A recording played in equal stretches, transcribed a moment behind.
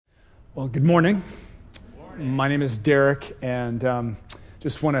Well, good morning. My name is Derek, and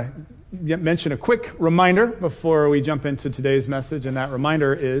just want to mention a quick reminder before we jump into today's message, and that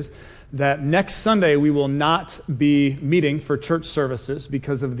reminder is that next Sunday we will not be meeting for church services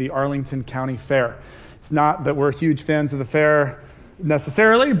because of the Arlington County Fair. It's not that we're huge fans of the fair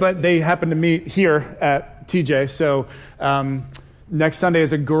necessarily, but they happen to meet here at TJ, so next Sunday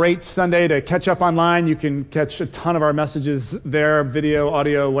is a great Sunday to catch up online. You can catch a ton of our messages there, video,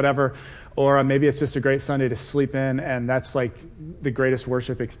 audio, whatever. Or maybe it's just a great Sunday to sleep in, and that's like the greatest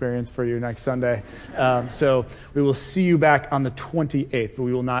worship experience for you next Sunday. So we will see you back on the 28th, but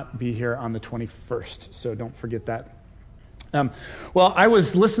we will not be here on the 21st. So don't forget that. Well, I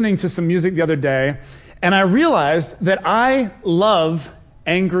was listening to some music the other day, and I realized that I love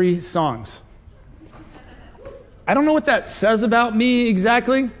angry songs. I don't know what that says about me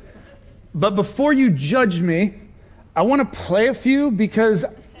exactly, but before you judge me, I want to play a few because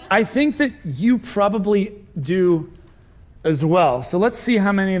I think that you probably do as well. So let's see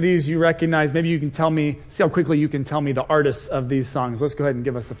how many of these you recognize. Maybe you can tell me, see how quickly you can tell me the artists of these songs. Let's go ahead and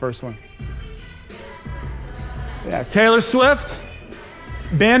give us the first one. Yeah, Taylor Swift.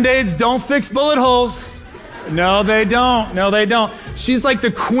 Band-Aids don't fix bullet holes. No, they don't. No, they don't. She's like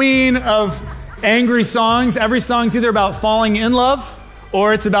the queen of angry songs. Every song's either about falling in love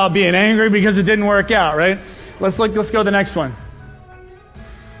or it's about being angry because it didn't work out, right? Let's go to the next one.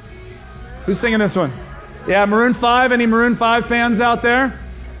 Who's singing this one? Yeah, Maroon 5. Any Maroon 5 fans out there?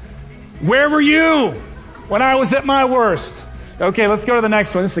 Where were you when I was at my worst? Okay, let's go to the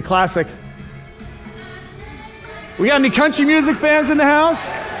next one. This is a classic. We got any country music fans in the house?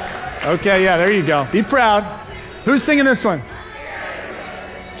 Okay, yeah, there you go. Be proud. Who's singing this one?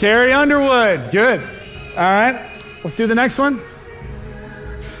 Carrie Underwood. Good. All right. Let's do the next one.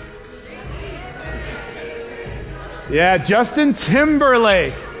 Yeah, Justin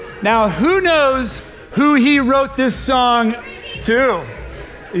Timberlake. Now, who knows who he wrote this song to?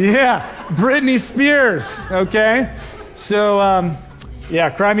 Yeah, Britney Spears. Okay. So, yeah,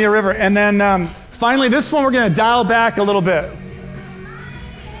 Cry Me a River. And then finally, this one we're going to dial back a little bit.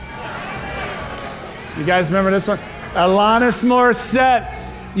 You guys remember this one? Alanis Morissette.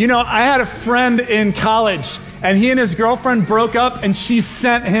 You know, I had a friend in college, and he and his girlfriend broke up, and she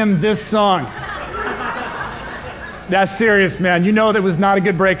sent him this song. That's serious, man. You know that was not a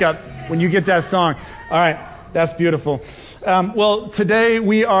good breakup when you get that song. All right, that's beautiful. Well, today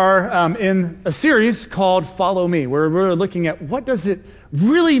we are in a series called Follow Me, where we're looking at what does it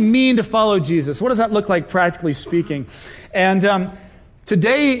really mean to follow Jesus? What does that look like practically speaking? And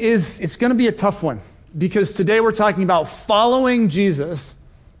today it's going to be a tough one, because today we're talking about following Jesus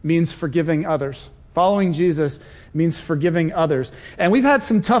means forgiving others. Following Jesus means forgiving others. And we've had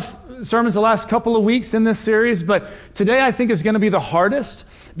some tough sermons the last couple of weeks in this series, but today I think is going to be the hardest,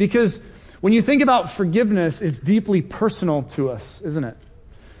 because when you think about forgiveness, it's deeply personal to us, isn't it?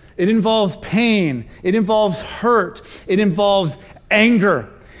 It involves pain. It involves hurt. It involves anger.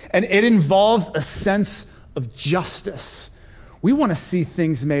 And it involves a sense of justice. We want to see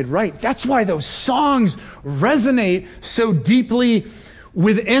things made right. That's why those songs resonate so deeply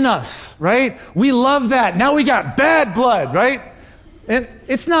within us, right? We love that. Now we got bad blood, right? And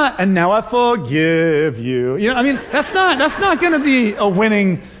it's not, and now I forgive you. You know, I mean, that's not going to be a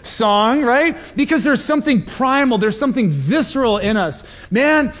winning song, right? Because there's something primal, there's something visceral in us.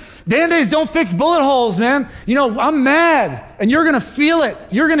 Man, Band-Aids don't fix bullet holes, man. You know, I'm mad, and you're going to feel it.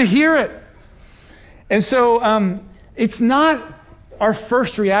 You're going to hear it. And so it's not our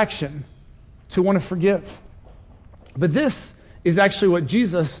first reaction to want to forgive. But this is actually what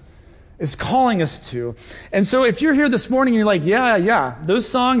Jesus is calling us to. And so if you're here this morning and you're like, yeah, those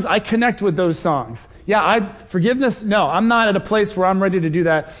songs, I connect with those songs. Yeah, forgiveness, no, I'm not at a place where I'm ready to do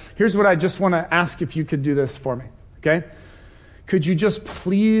that. Here's what I just want to ask if you could do this for me, okay? Could you just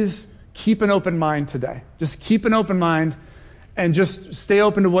please keep an open mind today? Just keep an open mind and just stay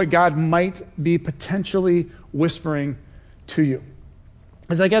open to what God might be potentially whispering to you.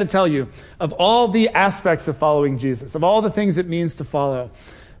 Because I got to tell you, of all the aspects of following Jesus, of all the things it means to follow,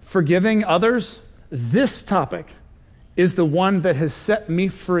 forgiving others, this topic is the one that has set me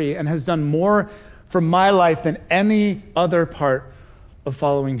free and has done more for my life than any other part of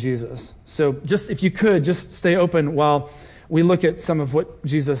following Jesus. So just, if you could, just stay open while we look at some of what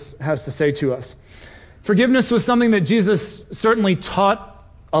Jesus has to say to us. Forgiveness was something that Jesus certainly taught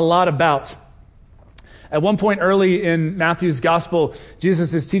a lot about. At one point early in Matthew's gospel,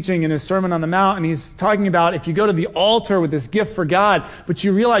 Jesus is teaching in his Sermon on the Mount, and he's talking about if you go to the altar with this gift for God, but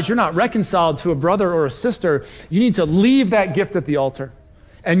you realize you're not reconciled to a brother or a sister, you need to leave that gift at the altar.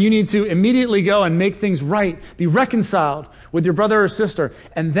 And you need to immediately go and make things right, be reconciled with your brother or sister.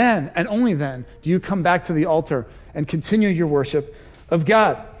 And then, and only then, do you come back to the altar and continue your worship of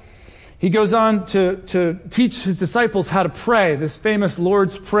God. He goes on to teach his disciples how to pray, this famous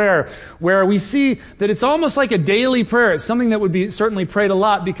Lord's Prayer, where we see that it's almost like a daily prayer. It's something that would be certainly prayed a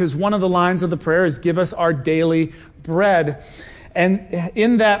lot because one of the lines of the prayer is, give us our daily bread. And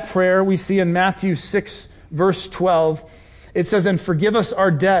in that prayer, we see in Matthew 6, verse 12, it says, and forgive us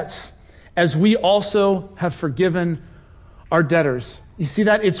our debts as we also have forgiven our debtors. You see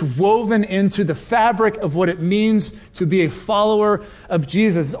that? It's woven into the fabric of what it means to be a follower of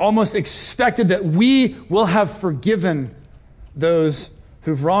Jesus. It's almost expected that we will have forgiven those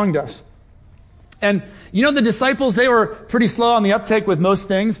who've wronged us. And you know, the disciples, they were pretty slow on the uptake with most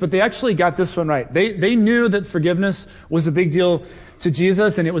things, but they actually got this one right. They knew that forgiveness was a big deal to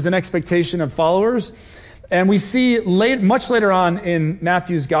Jesus, and it was an expectation of followers. And we see much later on in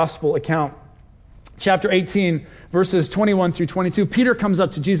Matthew's gospel account, chapter 18, verses 21 through 22, Peter comes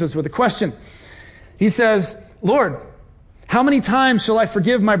up to Jesus with a question. He says, Lord, how many times shall I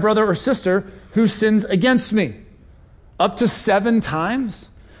forgive my brother or sister who sins against me? Up to 7 times?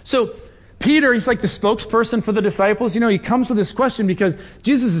 So Peter, he's like the spokesperson for the disciples. You know, he comes with this question because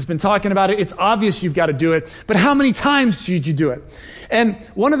Jesus has been talking about it. It's obvious you've got to do it. But how many times should you do it? And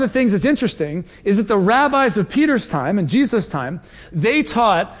one of the things that's interesting is that the rabbis of Peter's time and Jesus' time, they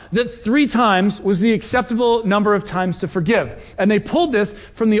taught that 3 times was the acceptable number of times to forgive. And they pulled this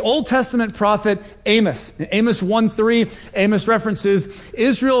from the Old Testament prophet Amos. In Amos 1:3, Amos references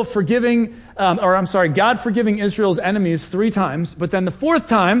God forgiving Israel's enemies 3 times. But then the 4th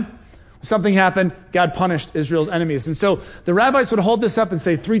time, something happened, God punished Israel's enemies. And so the rabbis would hold this up and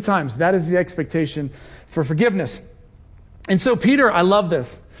say 3 times. That is the expectation for And so Peter, I love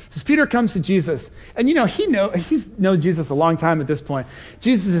this. So Peter comes to Jesus, and you know, he's known Jesus a long time at this point.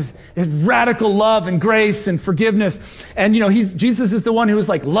 Jesus is radical love and grace and forgiveness. And you know, Jesus is the one who was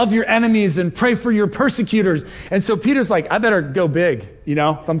like, love your enemies and pray for your persecutors. And so Peter's like, I better go big. You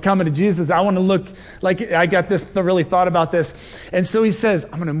know, if I'm coming to Jesus, I want to look like I got this, really thought about this. And so he says,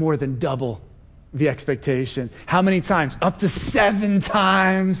 I'm going to more than double the expectation. How many times? Up to 7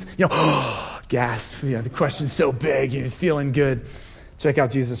 times. You know, gasp. You know, the question's so big. He's feeling good. Check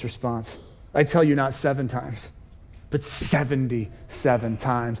out Jesus' response. I tell you, not 7 times, but 77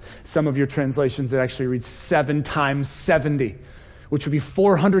 times. Some of your translations, it actually reads 7 times 70, which would be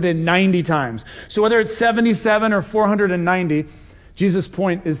 490 times. So whether it's 77 or 490, Jesus'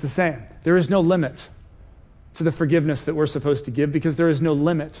 point is the same. There is no limit to the forgiveness that we're supposed to give because there is no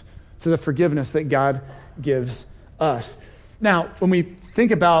limit to the forgiveness that God gives us. Now, when we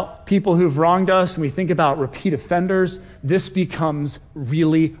think about people who've wronged us and we think about repeat offenders, this becomes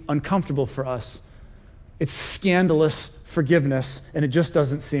really uncomfortable for us. It's scandalous forgiveness, and it just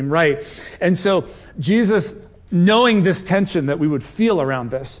doesn't seem right. And so Jesus, knowing this tension that we would feel around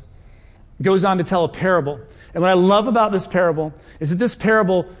this, goes on to tell a parable. And what I love about this parable is that this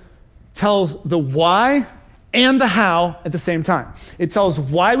parable tells the why and the how at the same time. It tells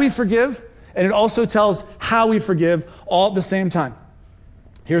why we forgive, and it also tells how we forgive all at the same time.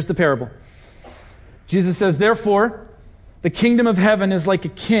 Here's the parable. Jesus says, therefore, the kingdom of heaven is like a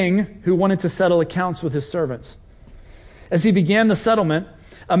king who wanted to settle accounts with his servants. As he began the settlement,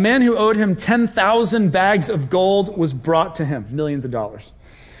 a man who owed him 10,000 bags of gold was brought to him, millions of dollars.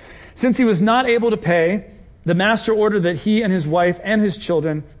 Since he was not able to pay, the master ordered that he and his wife and his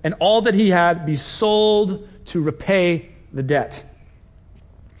children and all that he had be sold to repay the debt.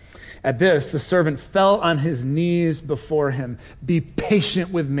 At this, the servant fell on his knees before him. Be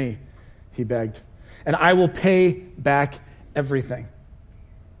patient with me, he begged, and I will pay back everything.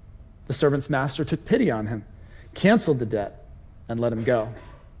 The servant's master took pity on him, canceled the debt, and let him go.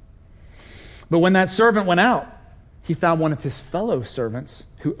 But when that servant went out, he found one of his fellow servants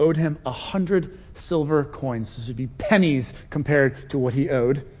who owed him 100 silver coins. This would be pennies compared to what he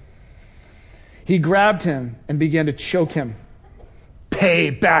owed. He grabbed him and began to choke him. Pay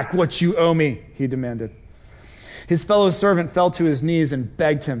back what you owe me, he demanded. His fellow servant fell to his knees and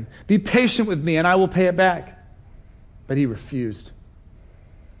begged him, be patient with me and I will pay it back. But he refused.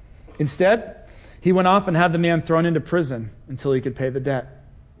 Instead, he went off and had the man thrown into prison until he could pay the debt.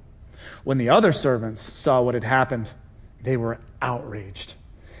 When the other servants saw what had happened, they were outraged,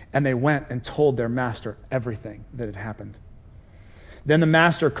 and they went and told their master everything that had happened. Then the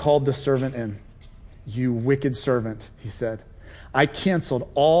master called the servant in. You wicked servant, he said. I canceled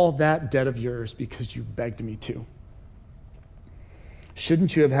all that debt of yours because you begged me to.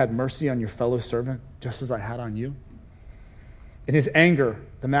 Shouldn't you have had mercy on your fellow servant just as I had on you? In his anger,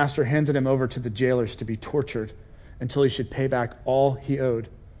 the master handed him over to the jailers to be tortured until he should pay back all he owed.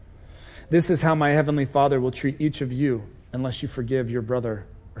 this is how my heavenly Father will treat each of you unless you forgive your brother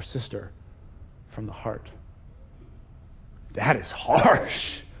or sister from the heart. That is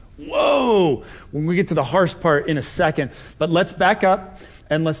harsh. Whoa! When we get to the harsh part in a second. But let's back up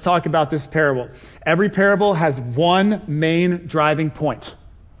and let's talk about this parable. Every parable has one main driving point.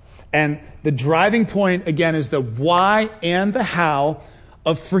 And the driving point, again, is the why and the how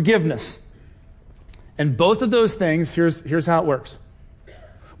of forgiveness. And both of those things, here's how it works.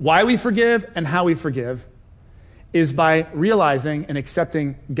 Why we forgive and how we forgive is by realizing and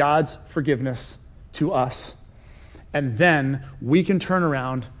accepting God's forgiveness to us. And then we can turn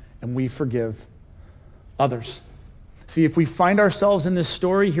around and we forgive others. See, if we find ourselves in this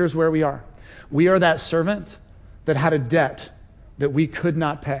story, here's where we are. We are that servant that had a debt that we could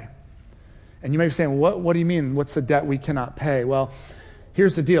not pay. And you may be saying, what do you mean? What's the debt we cannot pay? Well,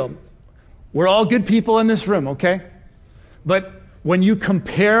 here's the deal. We're all good people in this room, okay? But when you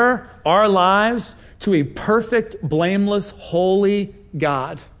compare our lives to a perfect, blameless, holy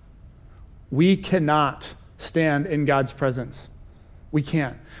God, we cannot stand in God's presence. We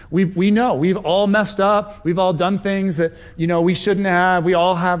can't. We know we've all messed up. We've all done things that, we shouldn't have. We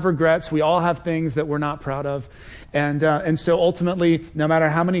all have regrets. We all have things that we're not proud of. And so ultimately, no matter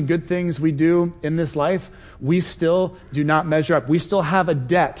how many good things we do in this life, we still do not measure up. We still have a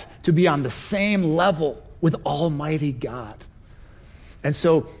debt to be on the same level with Almighty God. And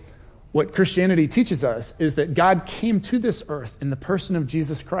so what Christianity teaches us is that God came to this earth in the person of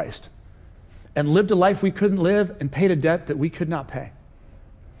Jesus Christ and lived a life we couldn't live and paid a debt that we could not pay.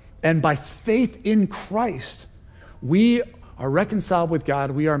 And by faith in Christ, we are reconciled with God.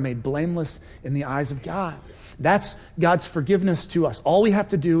 We are made blameless in the eyes of God. That's God's forgiveness to us. All we have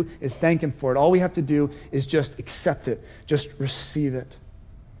to do is thank Him for it. All we have to do is just accept it, just receive it.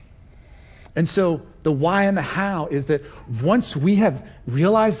 And so the why and the how is that once we have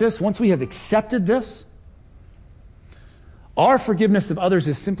realized this, once we have accepted this, our forgiveness of others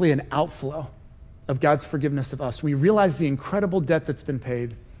is simply an outflow of God's forgiveness of us. We realize the incredible debt that's been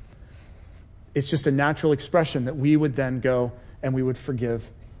paid. It's just a natural expression that we would then go and we would forgive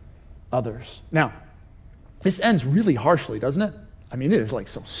others. Now, this ends really harshly, doesn't it? I mean, it is like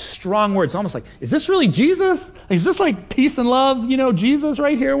some strong words. Almost like, is this really Jesus? Is this like peace and love, Jesus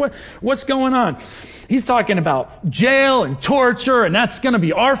right here? What's going on? He's talking about jail and torture, and that's going to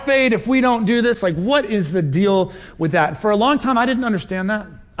be our fate if we don't do this. Like, what is the deal with that? For a long time, I didn't understand that.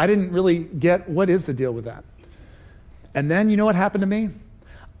 I didn't really get what is the deal with that. And then, you know what happened to me?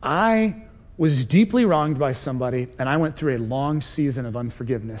 I was deeply wronged by somebody, and I went through a long season of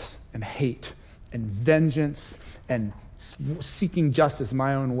unforgiveness and hate and vengeance and seeking justice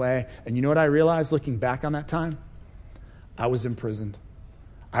my own way. And you know what I realized looking back on that time? I was imprisoned.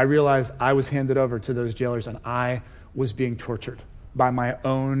 I realized I was handed over to those jailers and I was being tortured by my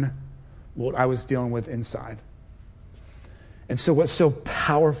own, what I was dealing with inside. And so what's so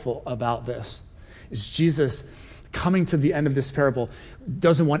powerful about this is Jesus coming to the end of this parable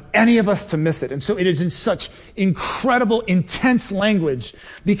doesn't want any of us to miss it. And so it is in such incredible, intense language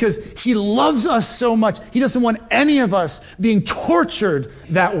because He loves us so much. He doesn't want any of us being tortured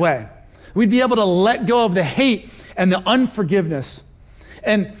that way. We'd be able to let go of the hate and the unforgiveness.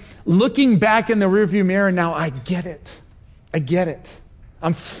 And looking back in the rearview mirror now, I get it. I get it.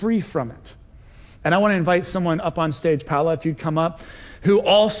 I'm free from it. And I want to invite someone up on stage, Paula, if you'd come up, who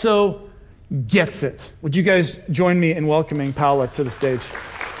also gets it. Would you guys join me in welcoming Paula to the stage?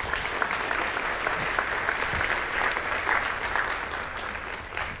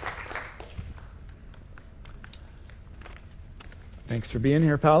 Thanks for being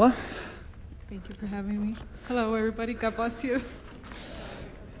here, Paula. Thank you for having me. Hello, everybody. God bless you.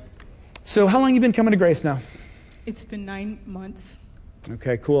 So how long have you been coming to Grace now? It's been 9 months.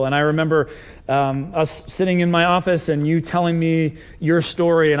 Okay, cool. And I remember us sitting in my office and you telling me your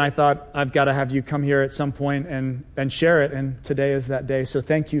story, and I thought, I've got to have you come here at some point and share it, and today is that day. So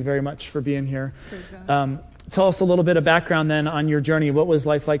thank you very much for being here. Tell us a little bit of background then on your journey. What was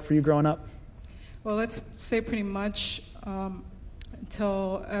life like for you growing up? Well, let's say pretty much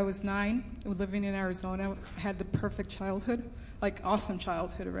until I was 9, living in Arizona, I had the perfect childhood, like awesome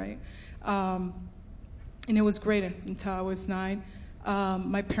childhood, right? And it was great until I was 9.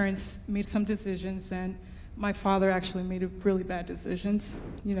 My parents made some decisions, and my father actually made really bad decisions.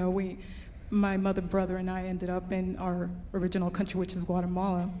 My mother, brother, and I ended up in our original country, which is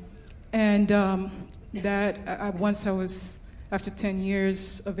Guatemala. And once I was, after 10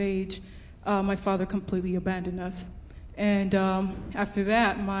 years of age, my father completely abandoned us. And after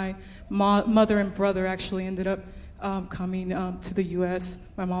that, my mother and brother actually ended up coming to the U.S.,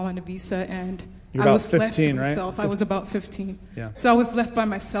 my mom on a visa, and You're I about was left to 15, right? myself. I was about 15. Yeah. So I was left by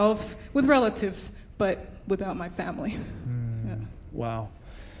myself with relatives, but without my family. Yeah. Wow.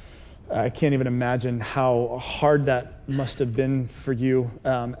 I can't even imagine how hard that must have been for you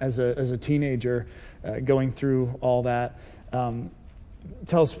as a teenager going through all that.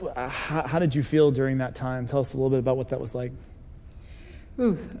 Tell us, how did you feel during that time? Tell us a little bit about what that was like.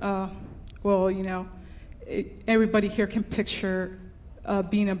 Well, everybody here can picture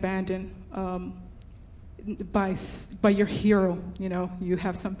being abandoned by your hero. You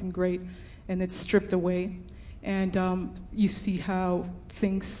have something great, and it's stripped away, and you see how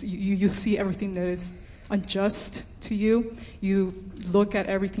things. You see everything that is unjust to you. You look at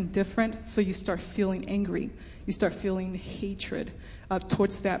everything different, so you start feeling angry. You start feeling hatred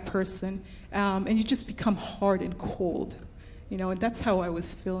towards that person, and you just become hard and cold. And that's how I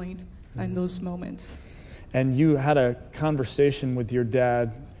was feeling in those moments. And you had a conversation with your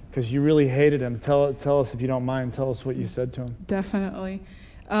dad because you really hated him. Tell us, if you don't mind, tell us what you said to him. Definitely.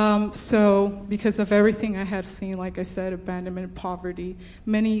 So because of everything I had seen, like I said, abandonment, poverty,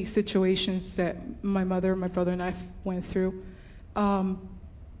 many situations that my mother, my brother, and I went through, I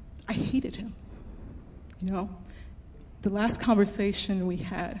hated him. The last conversation we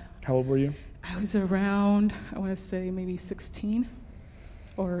had. How old were you? I was around, I want to say maybe 16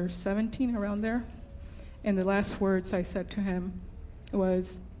 or 17, around there. And the last words I said to him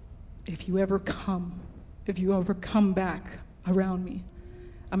was, if you ever come back around me,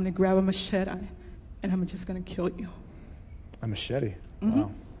 I'm going to grab a machete and I'm just going to kill you. A machete? Mm-hmm.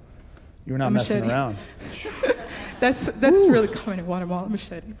 Wow. You were not messing around. That's really common in Guatemala,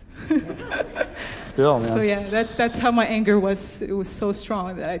 machetes. Still, man. So yeah, that's how my anger was. It was so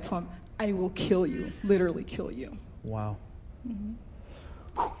strong that I told him, I will kill you, literally kill you. Wow. Mm-hmm.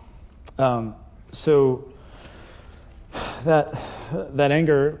 So that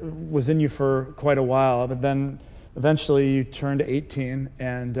anger was in you for quite a while, but then eventually you turned 18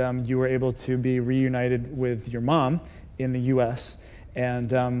 and you were able to be reunited with your mom in the U.S.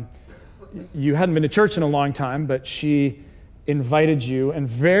 And you hadn't been to church in a long time, but she invited you, and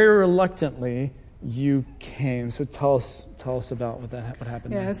very reluctantly you came. So tell us about what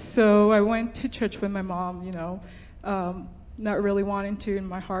happened. Yeah, there. So I went to church with my mom, not really wanting to in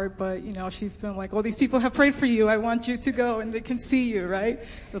my heart, but, she's been like, these people have prayed for you. I want you to go and they can see you, right?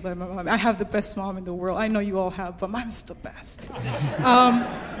 But my mom, I have the best mom in the world. I know you all have, but mom's the best.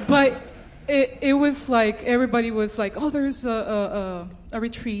 But it was like, everybody was like, there's a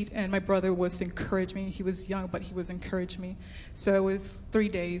retreat, and my brother was encouraging me. He was young, but he was encouraging me. So it was 3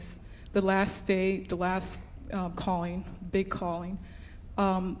 days. The last day, the last calling, big calling,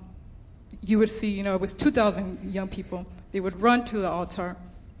 you would see, it was 2,000 young people. They would run to the altar.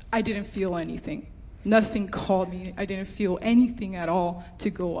 I didn't feel anything. Nothing called me. I didn't feel anything at all to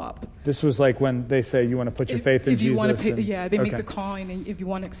go up. This was like when they say you want to put your faith in Jesus. They make the calling, and if you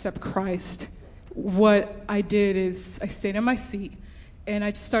want to accept Christ. What I did is I stayed in my seat, and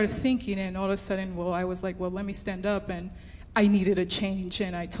I just started thinking, and all of a sudden, I was like, let me stand up, and I needed a change,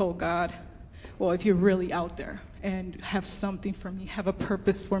 and I told God, if you're really out there and have something for me, have a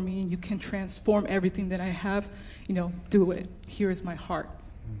purpose for me, and you can transform everything that I have, do it. Here is my heart.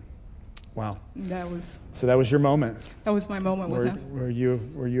 Wow. So that was your moment. That was my moment with him.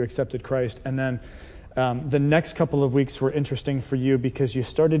 Where you accepted Christ. And then the next couple of weeks were interesting for you because you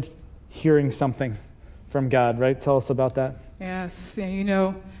started hearing something from God, right? Tell us about that. Yes.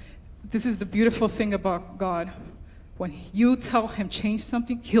 And this is the beautiful thing about God. When you tell him change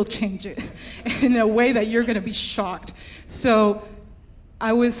something, he'll change it in a way that you're going to be shocked. So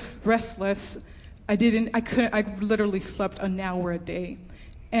I was restless. I literally slept an hour a day.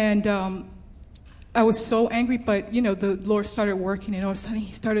 And I was so angry, but, the Lord started working, and all of a sudden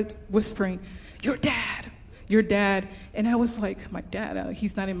he started whispering, your dad. And I was like, my dad,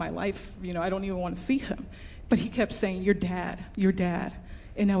 he's not in my life. I don't even want to see him. But he kept saying, your dad.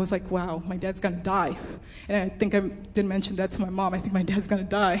 And I was like, wow, my dad's going to die. And I think I didn't mention that to my mom. I think my dad's going to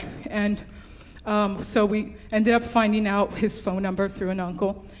die. And so we ended up finding out his phone number through an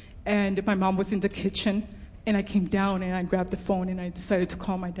uncle. And my mom was in the kitchen. And I came down and I grabbed the phone and I decided to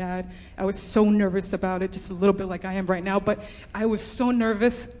call my dad. I was so nervous about it, just a little bit like I am right now. But I was so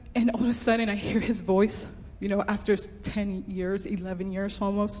nervous. And all of a sudden I hear his voice, after 10 years, 11 years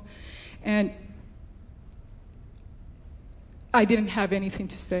almost. And I didn't have anything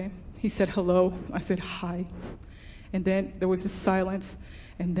to say. He said hello. I said hi. And then there was this silence.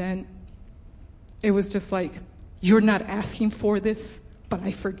 And then it was just like, you're not asking for this, but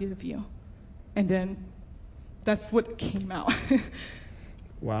I forgive you. And then that's what came out.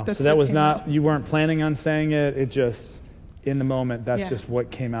 Wow. So that was not, you weren't planning on saying it. It just In the moment, that's just what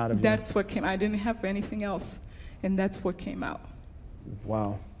came out of you. That's what came. I didn't have anything else, and that's what came out.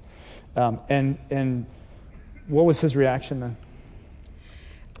 Wow. And what was his reaction then?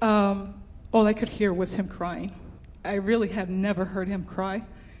 All I could hear was him crying. I really had never heard him cry,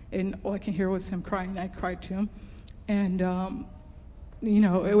 and all I could hear was him crying. I cried to him, and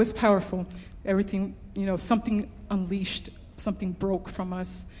it was powerful. Everything, something unleashed, something broke from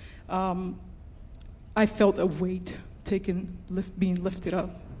us. I felt a weight being lifted up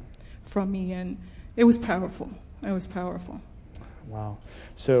from me, and it was powerful. It was powerful. Wow.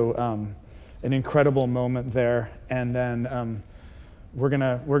 So an incredible moment there, and then we're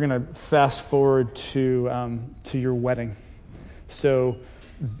gonna fast forward to your wedding. So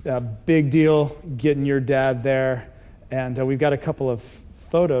big deal getting your dad there, and we've got a couple of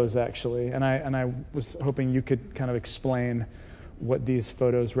photos actually, and I was hoping you could kind of explain what these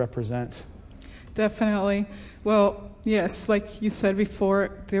photos represent. Definitely. Well, yes, like you said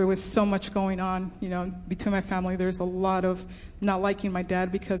before, there was so much going on, between my family. There's a lot of not liking my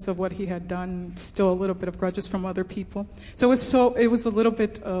dad because of what he had done, still a little bit of grudges from other people. So it was a little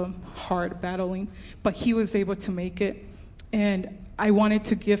bit hard battling, but he was able to make it. And I wanted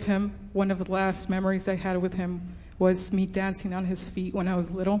to give him, one of the last memories I had with him was me dancing on his feet when I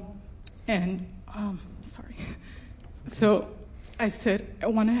was little. And, sorry. So I said, I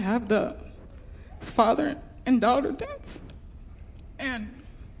want to have the father and daughter dance. And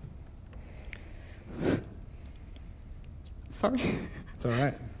sorry. It's all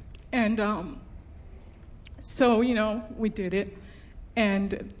right. And so, we did it.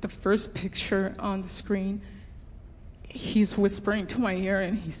 And the first picture on the screen, he's whispering to my ear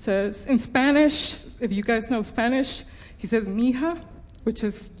and he says, in Spanish, if you guys know Spanish, he says, mija, which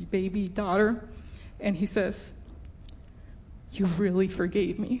is baby, daughter. And he says, you really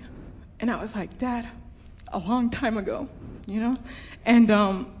forgave me. And I was like, Dad, a long time ago,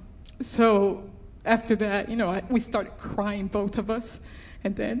 And so after that, we started crying, both of us.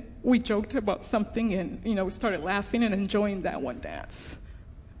 And then we joked about something and, we started laughing and enjoying that one dance.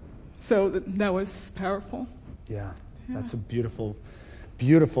 So that was powerful. Yeah, that's a beautiful,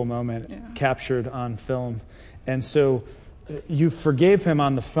 beautiful moment captured on film. And so you forgave him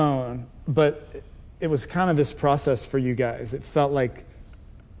on the phone, but it was kind of this process for you guys. It felt like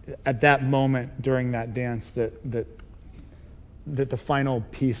at that moment during that dance that the final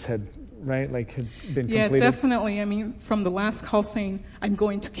piece had been completed? Yeah, definitely. I mean, from the last call saying, I'm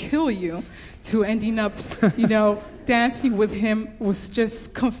going to kill you, to ending up, dancing with him was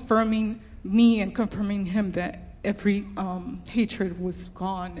just confirming me and confirming him that every hatred was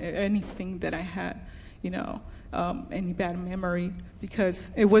gone, anything that I had, any bad memory,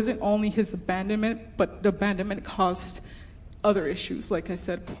 because it wasn't only his abandonment, but the abandonment caused other issues, like I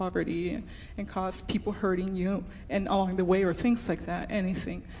said, poverty, and caused people hurting you and along the way, or things like that,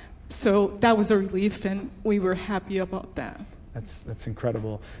 anything. So that was a relief, and we were happy about that. That's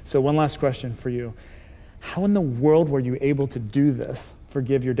incredible. So one last question for you. How in the world were you able to do this,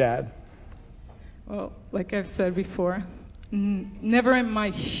 forgive your dad? Well, like I've said before, never in my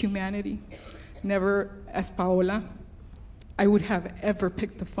humanity, never as Paola, I would have ever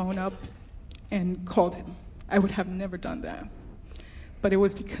picked the phone up and called him. I would have never done that. But it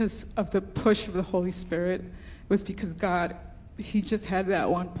was because of the push of the Holy Spirit. It was because God, he just had that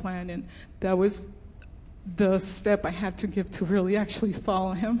one plan, and that was the step I had to give to really actually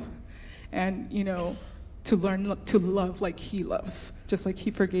follow him and, to learn to love like he loves. Just like he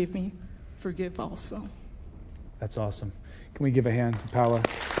forgave me, forgive also. That's awesome. Can we give a hand to Paola?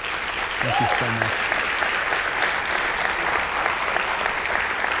 Thank you so much.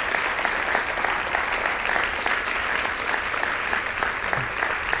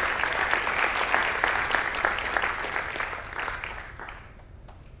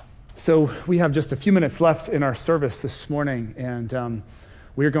 So we have just a few minutes left in our service this morning, and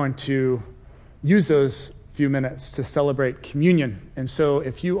we're going to use those few minutes to celebrate communion. And so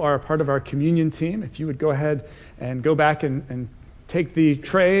if you are a part of our communion team, if you would go ahead and go back and take the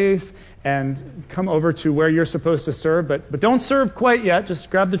trays and come over to where you're supposed to serve, but don't serve quite yet. Just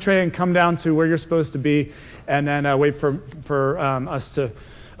grab the tray and come down to where you're supposed to be, and then wait for us to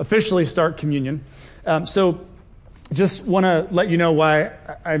officially start communion. So just want to let you know why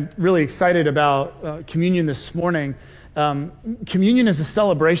I'm really excited about communion this morning. Communion is a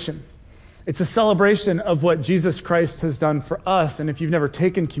celebration. It's a celebration of what Jesus Christ has done for us. And if you've never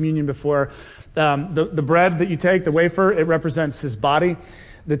taken communion before, the bread that you take, the wafer, it represents his body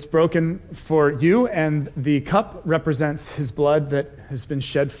that's broken for you, and the cup represents his blood that has been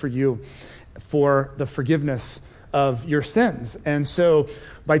shed for you for the forgiveness of your sins. And so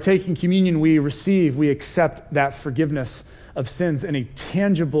by taking communion, we accept that forgiveness of sins in a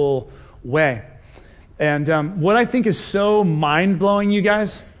tangible way. And what I think is so mind-blowing, you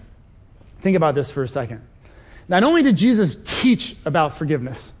guys, think about this for a second. Not only did Jesus teach about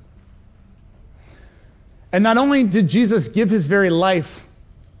forgiveness, and not only did Jesus give his very life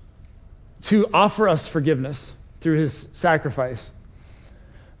to offer us forgiveness through his sacrifice,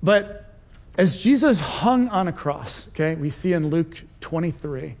 but as Jesus hung on a cross, okay, we see in Luke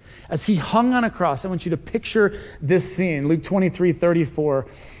 23, as he hung on a cross, I want you to picture this scene, Luke 23:34.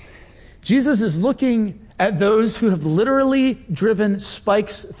 Jesus is looking at those who have literally driven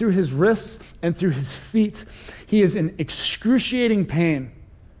spikes through his wrists and through his feet. He is in excruciating pain.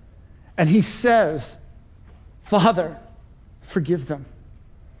 And he says, Father, forgive them,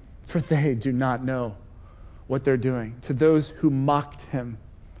 for they do not know what they're doing. To those who mocked him,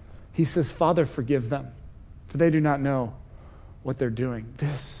 he says, Father, forgive them, for they do not know what they're doing.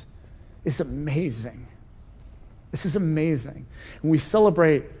 This is amazing. This is amazing. When we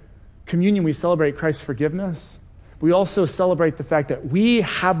celebrate communion, we celebrate Christ's forgiveness. We also celebrate the fact that we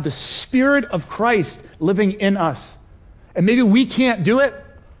have the Spirit of Christ living in us. And maybe we can't do it.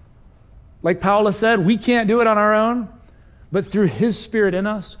 Like Paula said, we can't do it on our own. But through his Spirit in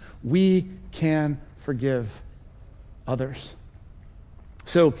us, we can forgive others.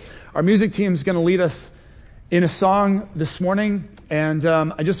 So our music team is going to lead us in a song this morning. And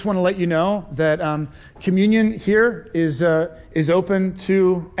I just want to let you know that communion here is open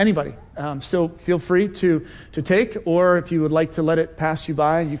to anybody. So feel free to take, or if you would like to let it pass you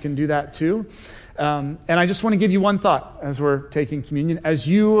by, you can do that too. And I just want to give you one thought as we're taking communion. As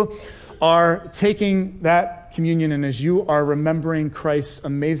you are taking that communion and as you are remembering Christ's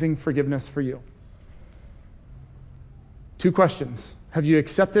amazing forgiveness for you, 2 questions. Have you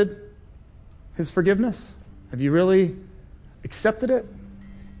accepted his forgiveness? Have you really accepted it?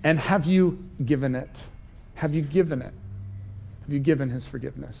 And have you given it? Have you given it? Have you given his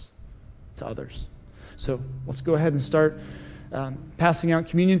forgiveness to others? So let's go ahead and start passing out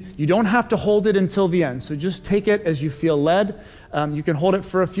communion. You don't have to hold it until the end, so just take it as you feel led. You can hold it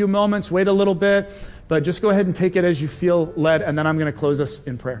for a few moments, wait a little bit, but just go ahead and take it as you feel led, and then I'm going to close us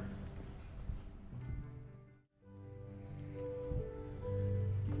in prayer.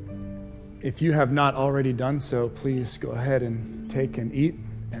 If you have not already done so, please go ahead and take and eat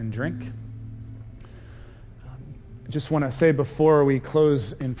and drink. I just want to say before we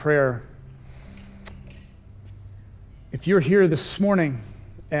close in prayer, if you're here this morning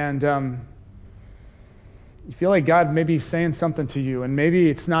and you feel like God may be saying something to you and maybe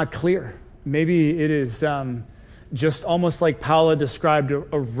it's not clear, maybe it is just almost like Paula described,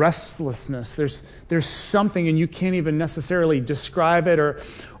 a restlessness. There's something and you can't even necessarily describe it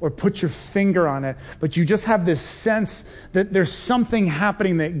or put your finger on it, but you just have this sense that there's something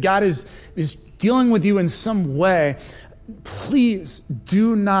happening, that God is dealing with you in some way. Please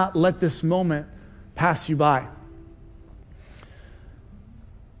do not let this moment pass you by.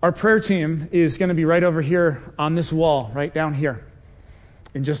 Our prayer team is going to be right over here on this wall, right down here,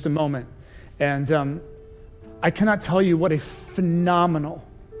 in just a moment. And I cannot tell you what a phenomenal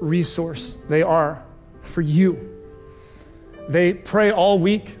resource they are for you. They pray all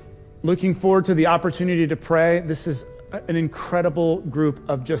week, looking forward to the opportunity to pray. This is an incredible group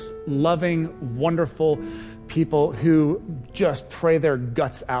of just loving, wonderful people who just pray their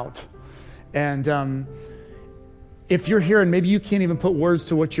guts out. And if you're here and maybe you can't even put words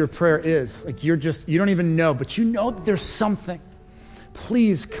to what your prayer is, like you don't even know, but you know that there's something,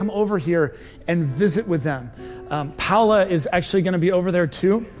 please come over here and visit with them. Paula is actually going to be over there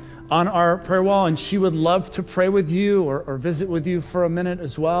too on our prayer wall, and she would love to pray with you or visit with you for a minute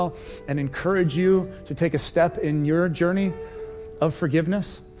as well and encourage you to take a step in your journey of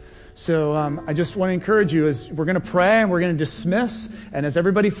forgiveness. So I just want to encourage you as we're going to pray and we're going to dismiss, and as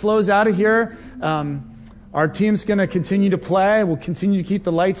everybody flows out of here, our team's going to continue to play. We'll continue to keep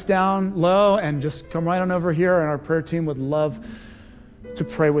the lights down low and just come right on over here, and our prayer team would love to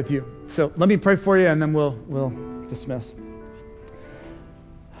pray with you. So let me pray for you, and then we'll dismiss.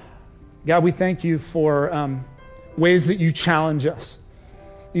 God, we thank you for ways that you challenge us.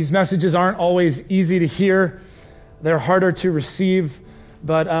 These messages aren't always easy to hear. They're harder to receive.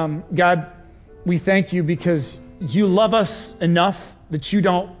 But God, we thank you because you love us enough that you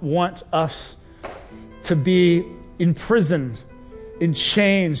don't want us to be imprisoned in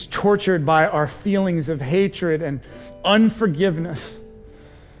chains, tortured by our feelings of hatred and unforgiveness.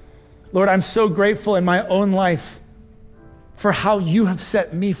 Lord, I'm so grateful in my own life for how you have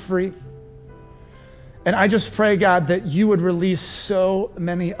set me free. And I just pray, God, that you would release so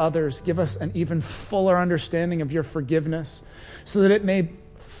many others. Give us an even fuller understanding of your forgiveness so that it may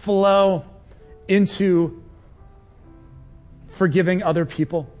flow into forgiving other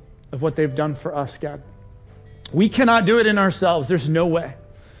people of what they've done for us, God. We cannot do it in ourselves. There's no way.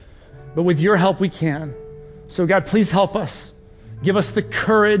 But with your help, we can. So God, please help us. Give us the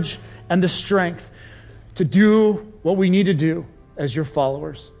courage and the strength to do what we need to do as your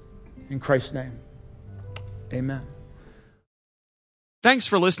followers. In Christ's name, amen. Thanks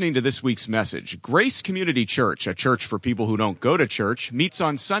for listening to this week's message. Grace Community Church, a church for people who don't go to church, meets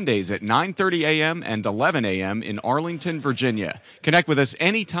on Sundays at 9:30 a.m. and 11 a.m. in Arlington, Virginia. Connect with us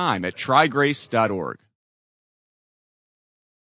anytime at trygrace.org.